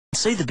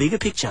See the bigger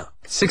picture.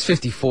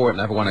 6:54 at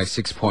Nova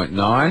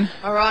 106.9.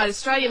 All right,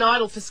 Australian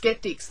Idol for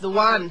Skeptics, the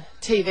one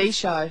TV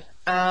show.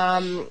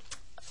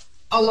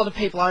 A lot of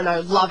people I know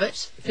love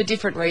it for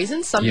different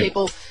reasons. Some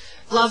people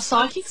love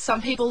psychics,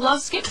 some people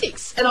love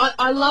skeptics. And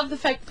I love the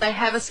fact that they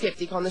have a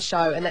skeptic on the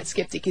show, and that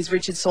skeptic is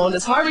Richard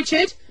Saunders. Hi,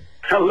 Richard.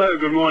 Hello,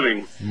 good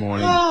morning.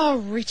 Morning. Oh,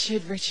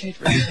 Richard.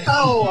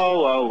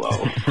 Oh.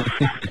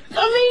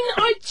 I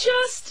mean,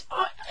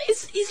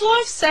 is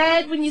life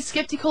sad when you're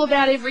sceptical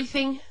about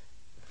everything?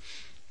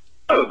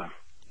 Oh,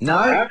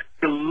 No?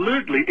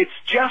 absolutely. It's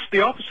just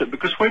the opposite,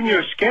 because when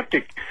you're a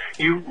skeptic,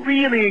 you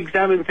really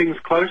examine things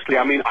closely.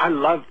 I mean, I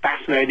love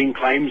fascinating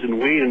claims and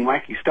weird and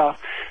wacky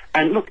stuff.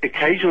 And look,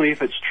 occasionally,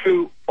 if it's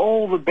true,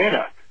 all the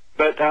better.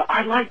 But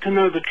I like to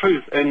know the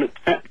truth, and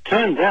it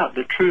turns out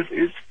the truth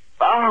is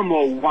far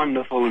more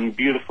wonderful and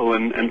beautiful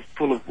and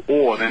full of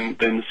awe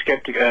than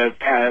skeptic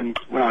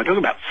when I talk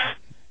about.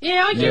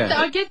 Yeah,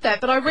 I get that.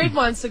 But I read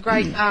once a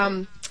great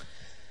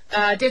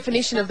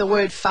definition of the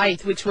word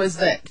faith, which was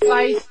that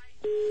faith...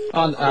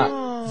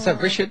 Is that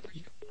Richard?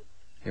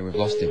 Yeah, we've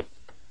lost him.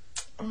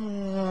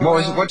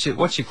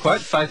 What's your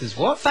quote? Faith is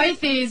what?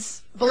 Faith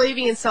is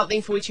believing in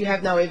something for which you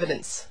have no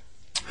evidence.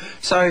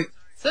 So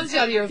that's the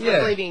idea of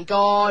believing in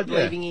God,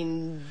 believing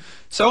in...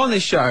 So on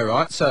this show,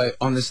 right, so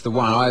on this, the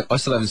one, I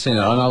still haven't seen it,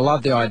 and I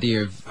love the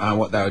idea of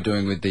what they were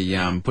doing with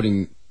the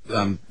putting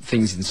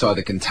things inside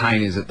the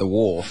containers at the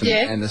wharf,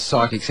 and the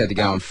psychics had to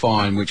go and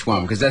find which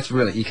one, because that's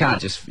really, you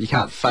can't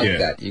fake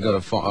that. You got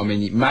to find, I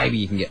mean, maybe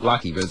you can get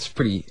lucky, but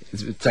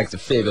it takes a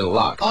fair bit of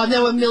luck. Oh, and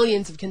there were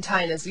millions of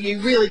containers. You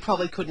really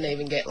probably couldn't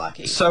even get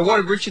lucky. So what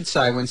did Richard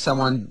say when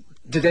someone...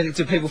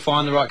 Did people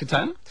find the right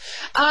container?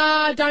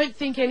 I don't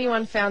think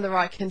anyone found the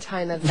right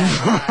container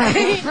that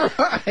day.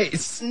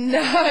 Right.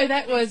 No,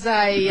 that was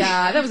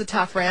a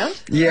tough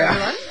round.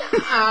 Yeah.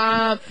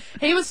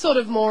 He was sort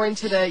of more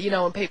into the,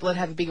 when people would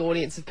have a big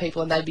audience of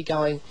people and they'd be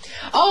going,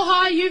 "Oh,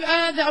 hi,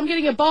 I'm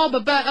getting a Bob,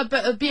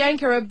 a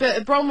Bianca, a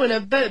Bronwyn,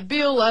 a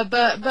Bill, and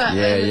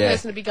the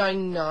person would be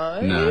going, no.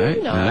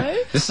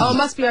 Oh, it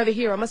must be over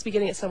here. I must be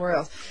getting it somewhere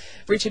else."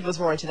 Richard was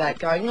more into that,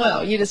 going,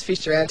 well, you just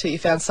fished around till you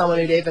found someone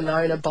who'd ever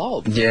known a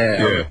Bob.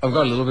 Yeah. I've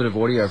got a little bit of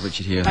audio of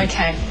Richard here.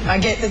 Okay, I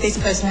get that this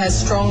person has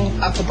strong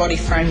upper body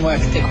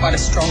framework. They're quite a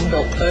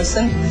strong-built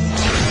person.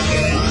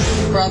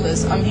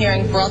 Brothers. I'm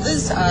hearing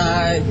brothers,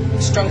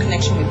 strong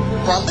connection with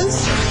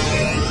brothers.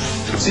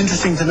 It's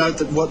interesting to note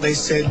that what they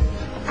said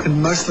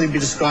can mostly be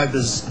described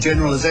as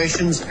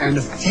generalizations, and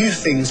a few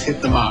things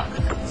hit the mark,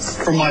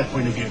 from my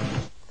point of view.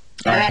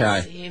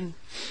 That's him.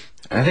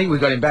 I think we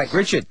got him back.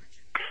 Richard.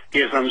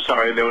 Yes, I'm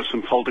sorry, there was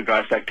some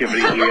poltergeist activity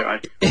here. I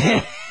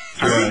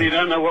really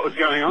don't know what was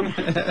going on.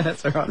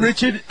 That's all right.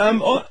 Richard, I'm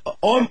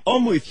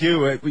with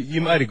you.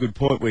 You made a good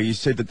point where you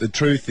said that the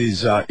truth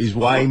is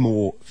way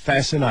more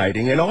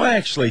fascinating, and I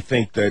actually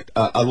think that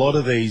a lot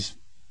of these,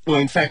 well,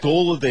 in fact,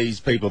 all of these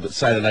people that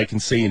say that they can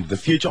see into the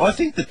future, I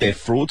think that they're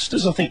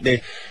fraudsters. I think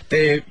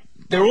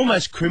they're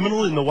almost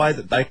criminal in the way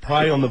that they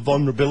prey on the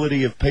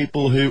vulnerability of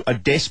people who are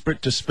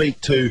desperate to speak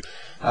to,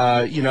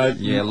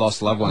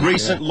 lost loved ones,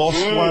 recent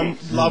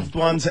loved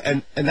ones,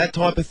 and that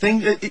type of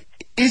thing.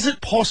 Is it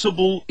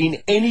possible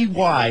in any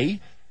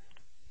way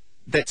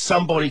that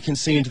somebody can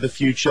see into the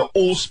future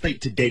or speak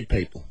to dead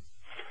people?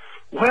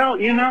 Well,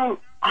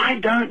 I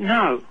don't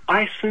know.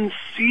 I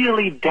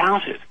sincerely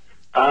doubt it.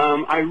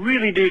 I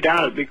really do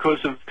doubt it, because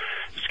of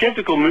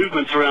skeptical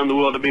movements around the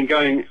world have been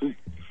going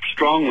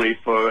strongly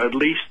for at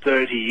least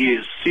 30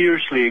 years,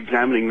 seriously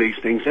examining these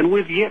things, and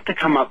we've yet to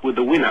come up with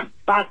a winner.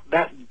 But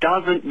that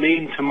doesn't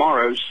mean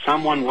tomorrow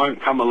someone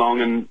won't come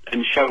along and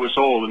show us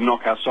all and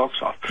knock our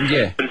socks off.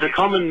 Yeah. But it's a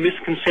common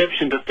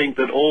misconception to think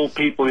that all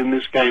people in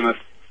this game are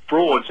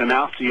frauds and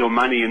after your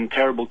money and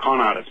terrible con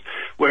artists,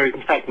 where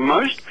in fact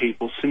most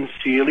people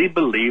sincerely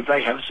believe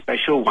they have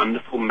special,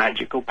 wonderful,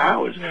 magical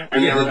powers. Yeah.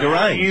 And they're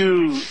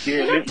deranged.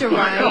 They're not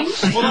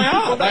deranged.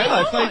 Well, they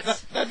are.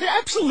 They're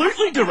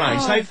absolutely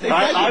deranged.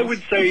 I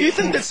would say... If you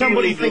think that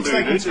somebody thinks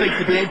they can speak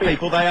to dead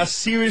people, they are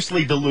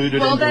seriously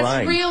deluded and deranged. Well,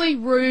 that's really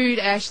rude,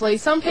 Ashley.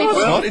 Some people... Well,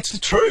 it's not. It's the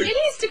truth. It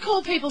is to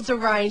call people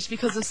deranged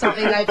because of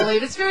something they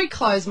believe. It's very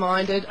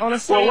close-minded,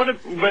 honestly. Well,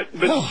 but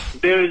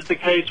there is the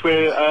case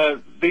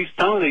where...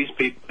 some of these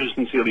people who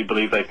sincerely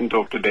believe they can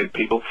talk to dead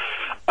people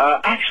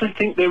actually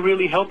think they're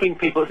really helping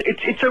people.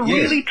 It's a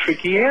really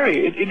tricky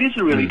area. It is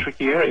a really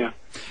tricky area.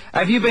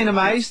 Have you been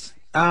amazed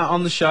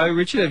on the show,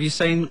 Richard? Have you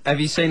seen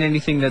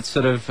anything that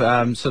sort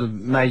of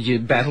made you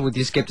battle with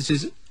your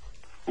skepticism?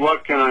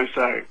 What can I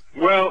say?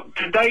 Well,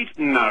 to date,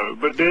 no,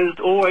 but there's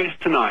always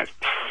tonight.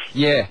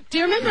 Yeah. Do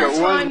you remember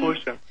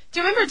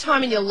a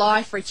time in your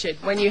life, Richard,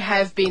 when you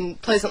have been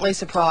pleasantly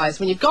surprised,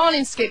 when you've gone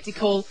in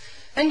sceptical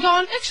and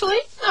gone, actually,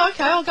 no,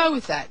 okay, I'll go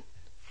with that?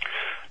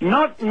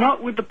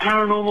 Not with the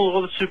paranormal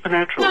or the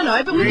supernatural.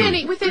 No, but with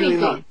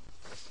anything.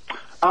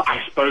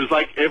 I suppose,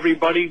 like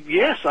everybody,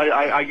 yes.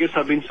 I guess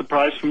I've been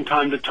surprised from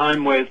time to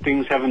time where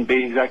things haven't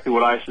been exactly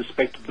what I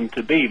suspected them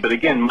to be. But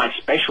again, my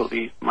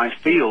specialty, my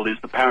field is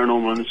the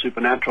paranormal and the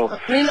supernatural.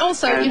 I mean,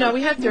 also,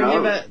 we have to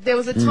remember there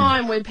was a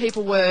time when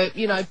people were,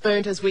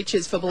 burnt as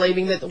witches for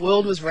believing that the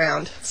world was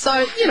round.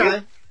 So,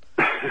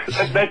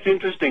 That's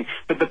interesting.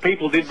 But the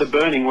people did the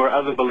burning were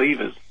other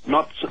believers,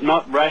 not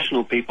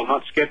rational people,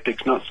 not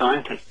skeptics, not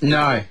scientists.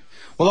 No.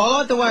 Well, I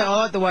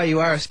like the way you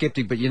are a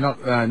skeptic, but you're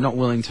not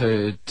willing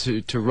to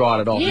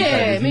write it off.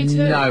 Yeah, me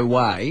too. No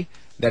way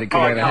that it could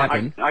ever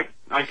happen.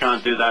 I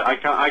can't do that.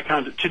 I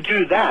can't. To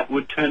do that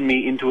would turn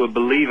me into a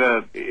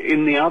believer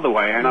in the other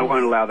way, and I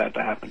won't allow that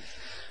to happen.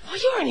 Oh,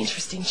 you're an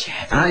interesting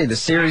chap. Hey, the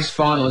series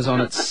final is on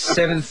at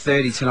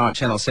 7:30 tonight,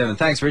 Channel 7.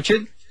 Thanks,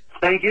 Richard.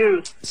 Thank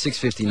you.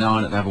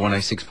 6:59 at Nova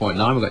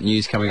 106.9. We've got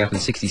news coming up in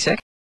 60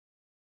 seconds.